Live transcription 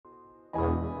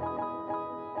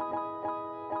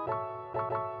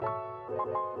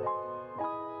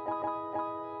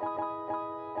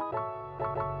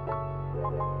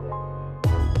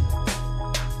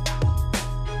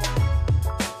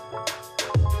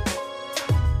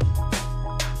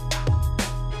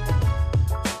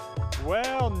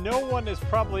no one has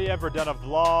probably ever done a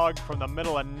vlog from the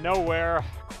middle of nowhere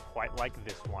quite like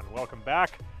this one. Welcome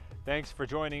back. Thanks for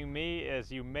joining me.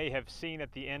 As you may have seen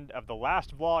at the end of the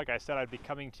last vlog, I said I'd be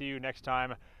coming to you next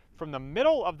time from the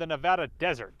middle of the Nevada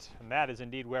desert, and that is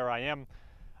indeed where I am.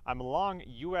 I'm along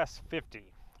US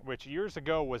 50, which years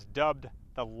ago was dubbed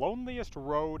the loneliest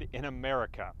road in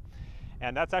America.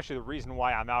 And that's actually the reason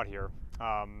why I'm out here.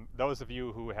 Those of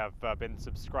you who have been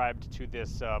subscribed to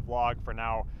this vlog for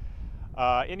now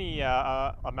any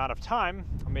amount of time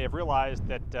may have realized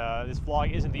that this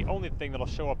vlog isn't the only thing that'll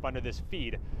show up under this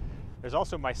feed. There's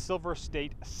also my Silver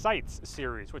State Sights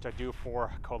series, which I do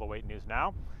for Colo 8 News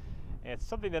Now. And it's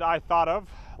something that I thought of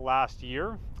last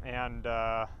year, and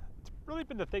it's really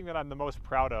been the thing that I'm the most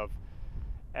proud of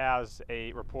as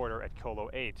a reporter at Colo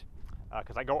 8.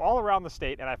 Because I go all around the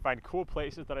state and I find cool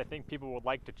places that I think people would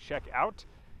like to check out,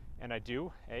 and I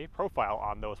do a profile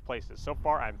on those places. So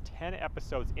far, I'm 10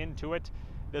 episodes into it.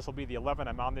 This will be the 11th.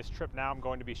 I'm on this trip now. I'm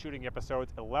going to be shooting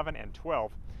episodes 11 and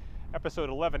 12. Episode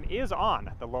 11 is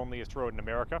on the loneliest road in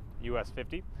America, US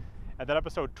 50. And then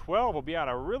episode 12 will be on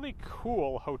a really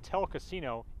cool hotel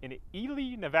casino in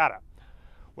Ely, Nevada,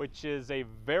 which is a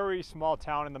very small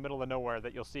town in the middle of nowhere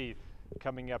that you'll see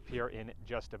coming up here in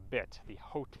just a bit. The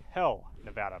Hotel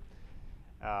Nevada.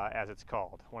 As it's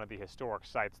called, one of the historic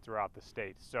sites throughout the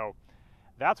state. So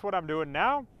that's what I'm doing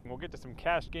now. We'll get to some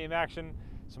cash game action,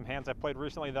 some hands I played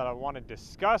recently that I want to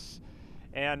discuss,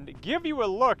 and give you a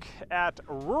look at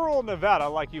rural Nevada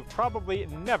like you've probably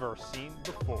never seen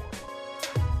before.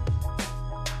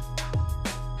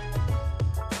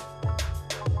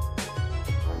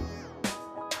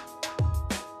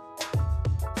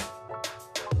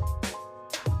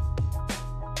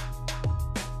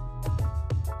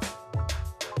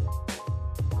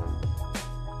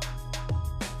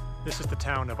 This is the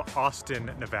town of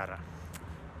Austin, Nevada.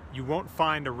 You won't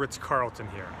find a Ritz-Carlton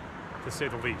here, to say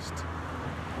the least.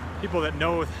 People that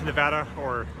know Nevada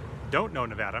or don't know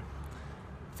Nevada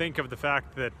think of the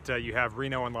fact that you have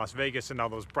Reno and Las Vegas and all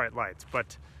those bright lights,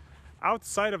 but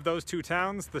outside of those two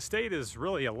towns, the state is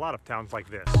really a lot of towns like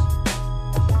this.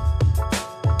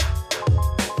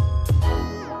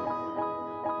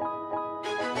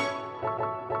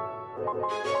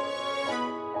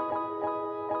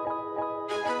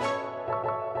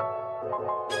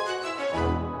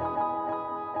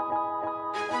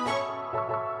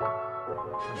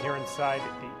 Here inside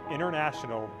the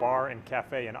International Bar and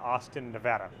Cafe in Austin,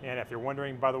 Nevada. And if you're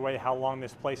wondering, by the way, how long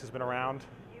this place has been around,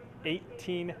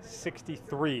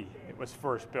 1863 it was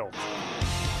first built.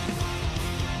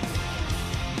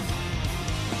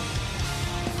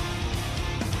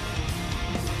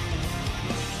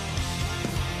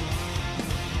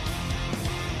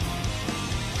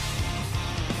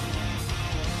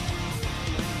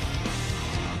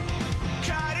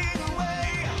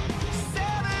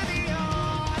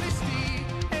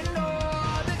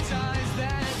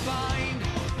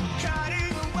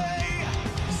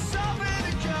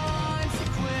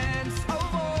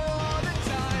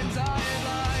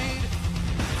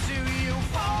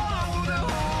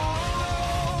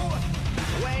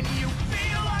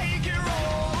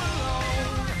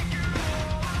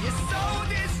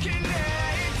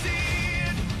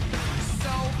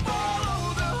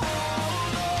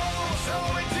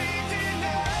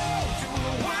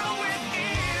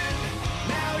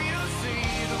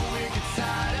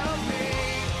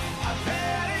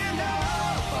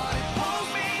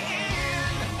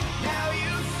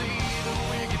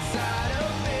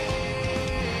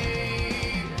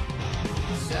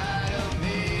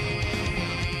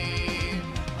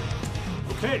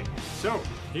 Okay, so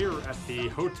here at the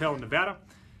Hotel Nevada,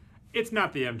 it's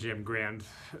not the MGM Grand.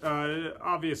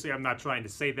 Obviously, I'm not trying to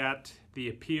say that. The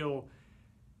appeal,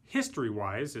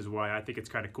 history-wise, is why I think it's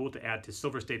kind of cool to add to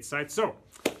Silver State Sites. So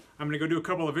I'm going to go do a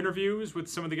couple of interviews with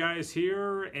some of the guys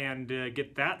here and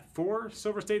get that for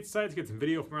Silver State Sites, get some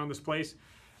video from around this place.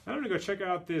 I'm going to go check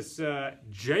out this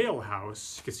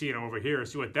jailhouse casino over here,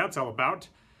 see what that's all about.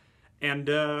 And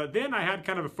then I had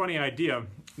kind of a funny idea.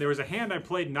 There was a hand I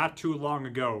played not too long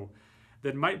ago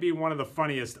that might be one of the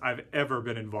funniest I've ever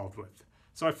been involved with.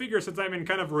 So I figure since I'm in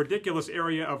kind of a ridiculous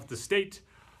area of the state,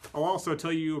 I'll also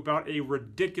tell you about a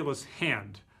ridiculous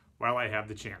hand while I have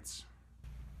the chance.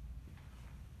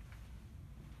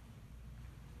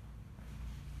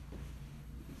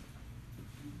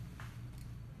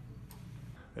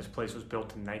 This place was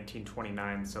built in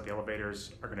 1929, so the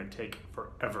elevators are going to take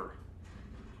forever.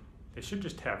 They should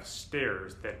just have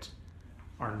stairs that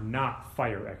are not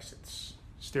fire exits.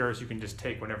 Stairs you can just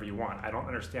take whenever you want. I don't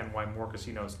understand why more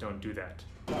casinos don't do that.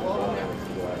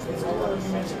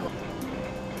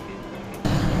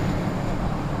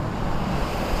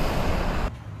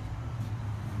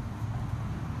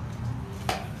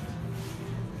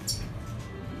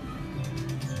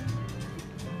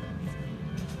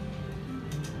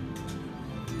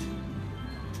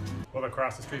 Well,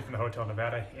 across the street from the Hotel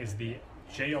Nevada is the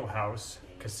Jailhouse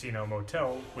Casino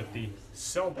Motel with the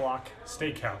Cell Block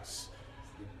Steakhouse.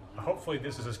 Hopefully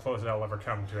this is as close as I'll ever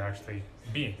come to actually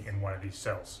being in one of these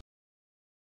cells.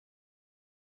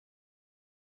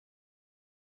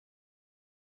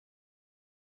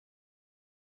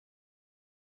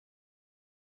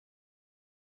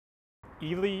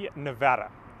 Ely, Nevada.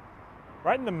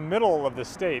 Right in the middle of the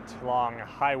state along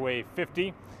Highway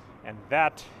 50, and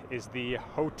that is the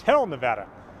Hotel Nevada.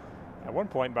 At one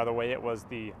point, by the way, it was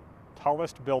the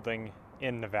tallest building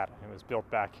in Nevada. It was built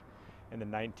back in the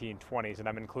 1920s, and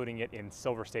I'm including it in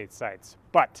Silver State sites.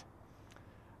 But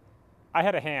I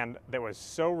had a hand that was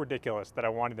so ridiculous that I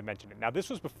wanted to mention it. Now, this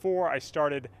was before I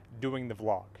started doing the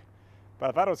vlog, but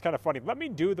I thought it was kind of funny. Let me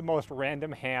do the most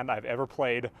random hand I've ever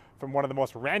played from one of the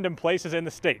most random places in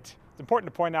the state. It's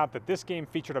important to point out that this game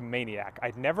featured a maniac.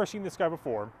 I'd never seen this guy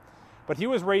before, but he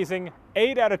was raising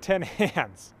 8 out of 10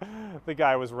 hands the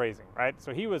guy was raising, right?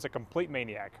 So he was a complete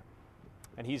maniac,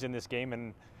 and he's in this game,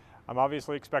 and I'm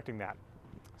obviously expecting that.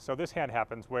 So this hand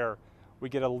happens where we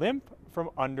get a limp from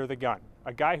under the gun.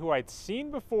 A guy who I'd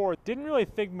seen before, didn't really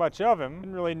think much of him,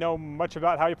 didn't really know much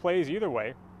about how he plays either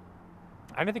way.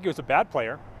 I didn't think he was a bad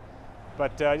player,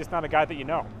 but just not a guy that you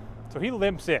know. So he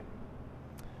limps in.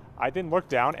 I then look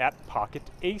down at pocket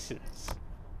aces.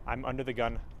 I'm under the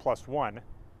gun +1,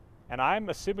 and I'm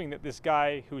assuming that this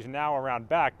guy who's now around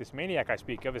back, this maniac I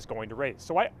speak of, is going to raise.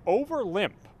 So I over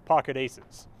limp pocket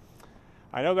aces.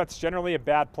 I know that's generally a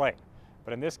bad play,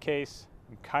 but in this case,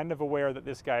 I'm kind of aware that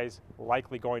this guy's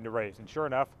likely going to raise, and sure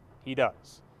enough, he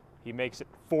does. He makes it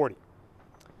 40.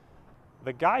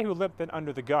 The guy who limped in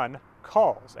under the gun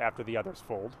calls after the others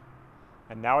fold,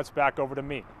 and now it's back over to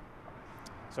me.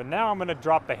 So now I'm going to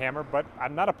drop the hammer, but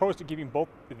I'm not opposed to keeping both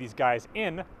of these guys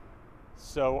in,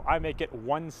 so I make it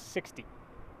 160.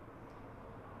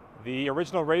 The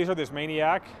original raiser, this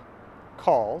maniac,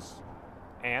 calls,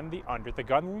 and the under the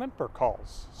gun limper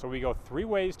calls. So we go 3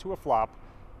 ways to a flop,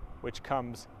 which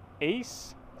comes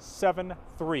ace, 7,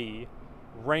 3,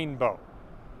 rainbow.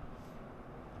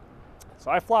 So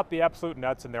I flop the absolute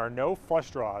nuts, and there are no flush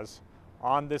draws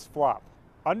on this flop.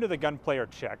 Under the gun player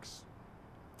checks,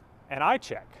 and I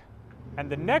check. And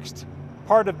the next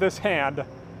part of this hand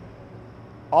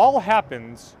all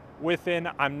happens within,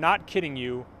 I'm not kidding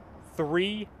you,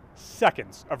 3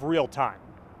 seconds of real time.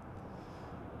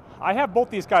 I have both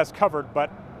these guys covered,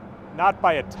 but not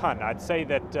by a ton. I'd say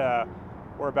that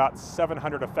we're about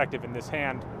 700 effective in this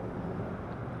hand.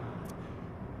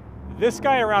 This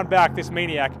guy around back, this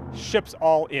maniac, ships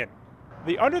all in.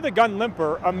 The under the gun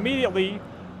limper immediately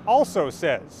also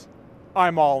says,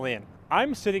 I'm all in.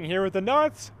 I'm sitting here with the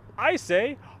nuts. I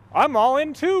say, I'm all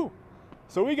in too.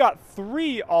 So we got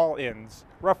 3 all-ins,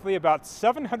 roughly about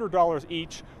 $700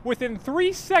 each, within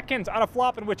 3 seconds on a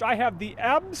flop in which I have the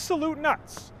absolute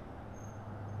nuts.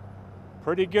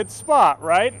 Pretty good spot,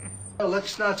 right? Well,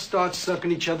 let's not start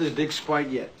sucking each other's dicks quite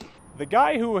yet. The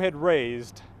guy who had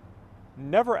raised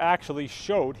never actually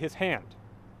showed his hand.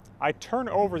 I turn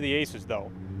over the aces,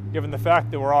 though. Given the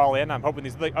fact that we're all in, I'm hoping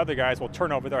these other guys will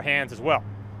turn over their hands as well.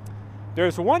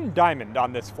 There's 1 diamond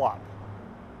on this flop.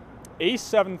 Ace,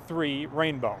 7, 3,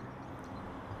 rainbow.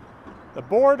 The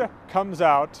board comes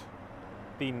out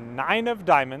the 9 of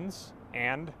diamonds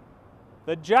and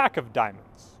the jack of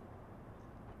diamonds.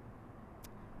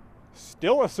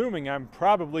 Still assuming I'm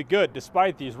probably good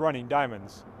despite these running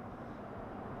diamonds.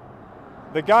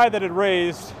 The guy that had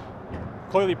raised,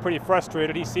 clearly pretty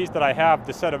frustrated, he sees that I have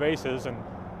the set of aces and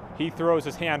he throws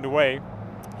his hand away.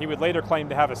 He would later claim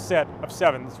to have a set of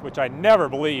 7s, which I never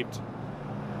believed.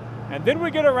 And then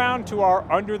we get around to our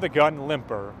under the gun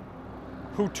limper,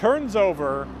 who turns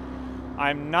over,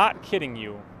 I'm not kidding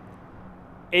you,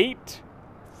 8,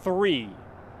 3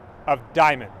 of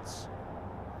diamonds.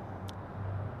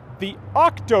 The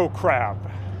OCTO CRAB,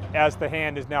 as the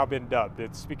hand has now been dubbed.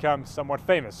 It's become somewhat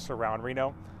famous around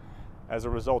Reno as a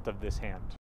result of this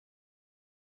hand.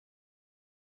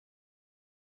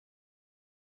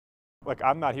 Look,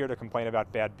 I'm not here to complain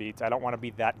about bad beats. I don't want to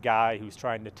be that guy who's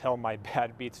trying to tell my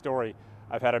bad beat story.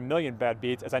 I've had a million bad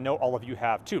beats, as I know all of you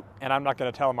have too. And I'm not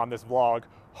going to tell them on this vlog,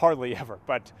 hardly ever.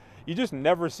 But you just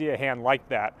never see a hand like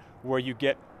that where you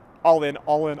get all in,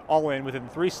 all in, all in within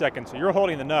 3 seconds. So you're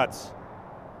holding the nuts,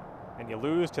 and you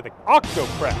lose to the OCTO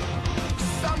CRAB.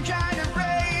 Some kind of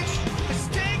rage is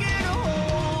taking a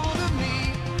hold of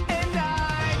me, and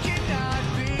I cannot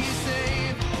be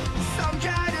saved. Some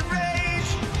kind of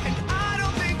rage, and I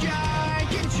don't think I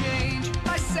can change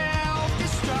my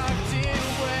self-destructive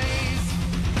ways.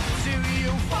 Do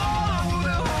you follow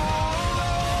the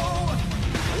whole road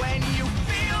when you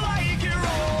feel like you're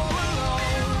all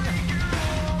alone?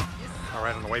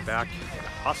 way back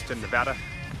in Austin, Nevada.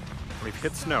 We've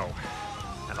hit snow,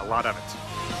 and a lot of it.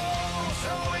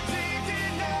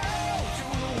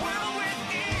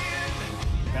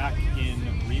 Back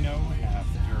in Reno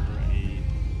after a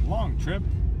long trip,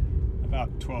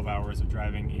 about 12 hours of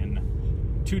driving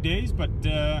in 2 days, but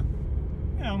you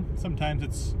know, sometimes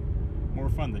it's more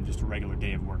fun than just a regular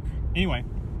day of work. Anyway,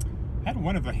 I had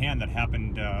one of a hand that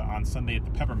happened on Sunday at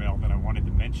the pepper mill that I wanted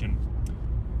to mention,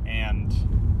 and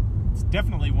it's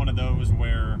definitely one of those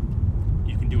where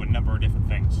you can do a number of different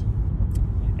things.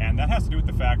 And that has to do with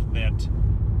the fact that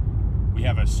we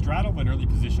have a straddle in early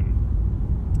position.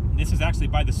 This is actually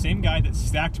by the same guy that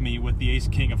stacked me with the Ace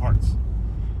King of Hearts.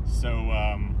 So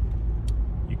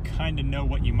you kind of know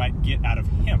what you might get out of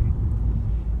him.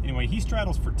 Anyway, he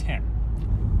straddles for 10.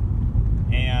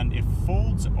 And it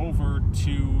folds over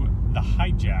to the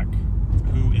hijack,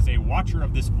 who is a watcher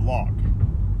of this vlog.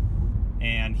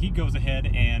 And he goes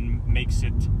ahead and makes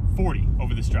it 40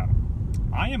 over the straddle.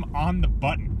 I am on the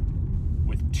button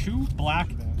with 2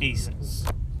 black aces.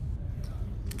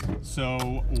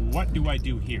 So what do I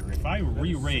do here? If I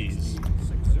re-raise,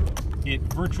 it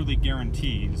virtually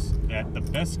guarantees that the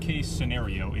best case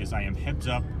scenario is I am heads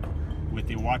up with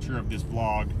the watcher of this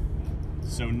vlog.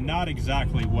 So not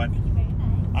exactly what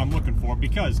I'm looking for,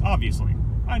 because obviously,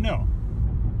 I know,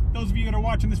 those of you that are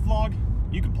watching this vlog,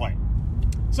 you can play.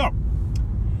 So,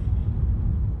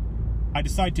 I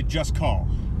decide to just call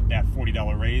that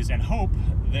 $40 raise and hope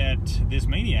that this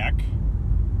maniac,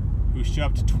 who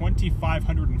shoved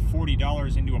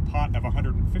 $2,540 into a pot of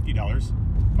 $150,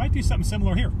 might do something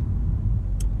similar here.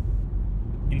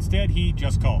 Instead, he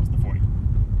just calls the 40.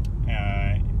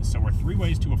 So we're 3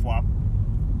 ways to a flop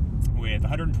with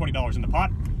 $120 in the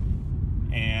pot,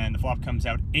 and the flop comes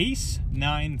out Ace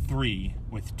 9-3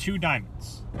 with 2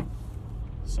 diamonds.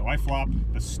 So I flop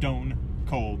the stone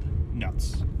cold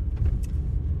nuts.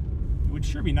 It would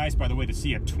sure be nice, by the way, to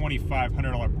see a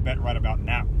 $2,500 bet right about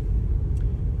now.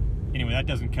 Anyway, that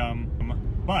doesn't come,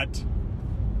 but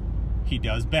he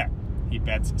does bet. He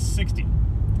bets 60.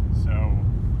 So,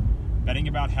 betting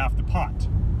about half the pot.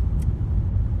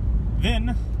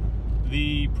 Then,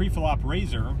 the pre-flop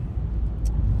raiser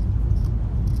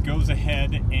goes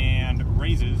ahead and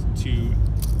raises to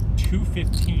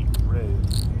 215.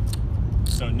 Raise.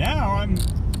 So now I'm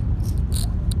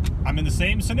in the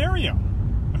same scenario.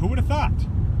 Who would have thought?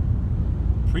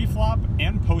 Pre-flop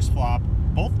and post-flop,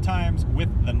 both times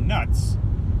with the nuts,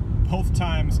 both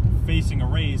times facing a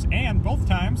raise, and both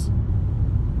times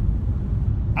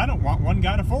I don't want one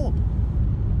guy to fold.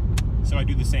 So I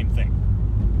do the same thing.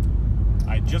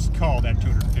 I just called at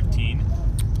 215.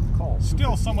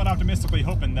 Still somewhat optimistically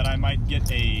hoping that I might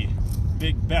get a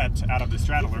big bet out of the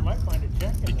straddler,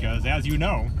 because as you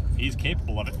know, he's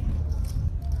capable of it.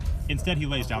 Instead, he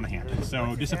lays down the hand.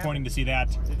 So disappointing to see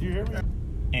that. Did you hear me?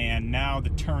 And now the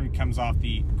turn comes off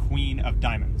the Queen of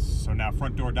Diamonds. So now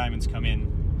front door diamonds come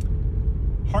in.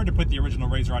 Hard to put the original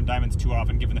raiser on diamonds too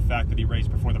often, given the fact that he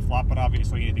raised before the flop, but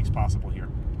obviously anything's possible here.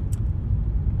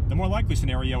 The more likely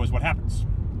scenario is what happens.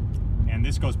 And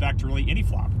this goes back to really any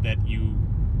flop that you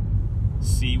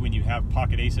see when you have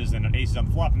pocket aces and an ace on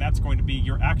the flop, and that's going to be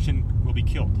your action will be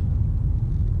killed.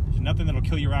 There's nothing that'll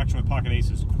kill your action with pocket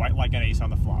aces quite like an ace on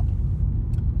the flop.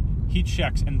 He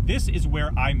checks, and this is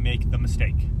where I make the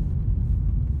mistake.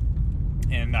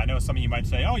 And I know some of you might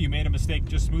say, oh, you made a mistake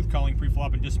just smooth calling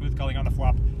pre-flop and just smooth calling on the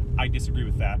flop. I disagree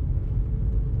with that.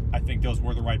 I think those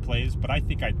were the right plays, but I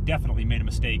think I definitely made a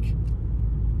mistake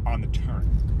on the turn.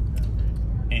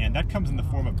 And that comes in the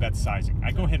form of bet sizing.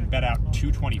 I go ahead and bet out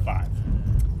 225.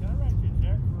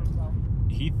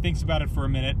 He thinks about it for a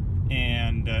minute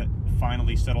and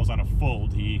finally settles on a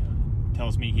fold. He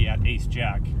tells me he had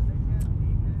ace-jack,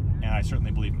 and I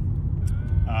certainly believe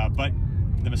him. But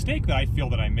the mistake that I feel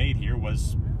that I made here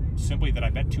was simply that I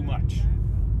bet too much.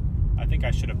 I think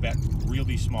I should have bet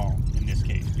really small in this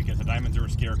case, because the diamonds are a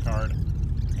scare card,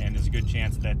 and there's a good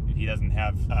chance that he doesn't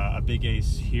have a big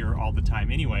ace here all the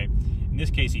time anyway. In this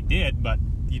case he did, but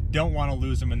you don't want to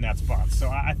lose him in that spot. So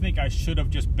I think I should have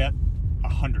just bet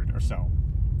 100 or so.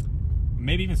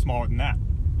 Maybe even smaller than that.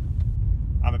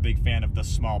 I'm a big fan of the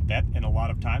small bet in a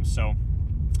lot of times, so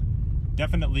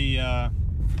definitely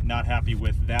not happy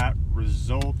with that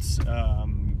result,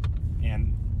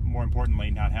 and more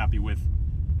importantly, not happy with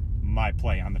my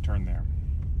play on the turn there.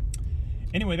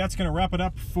 Anyway, that's going to wrap it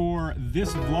up for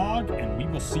this vlog, and we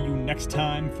will see you next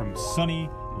time from sunny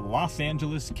Los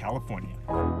Angeles, California.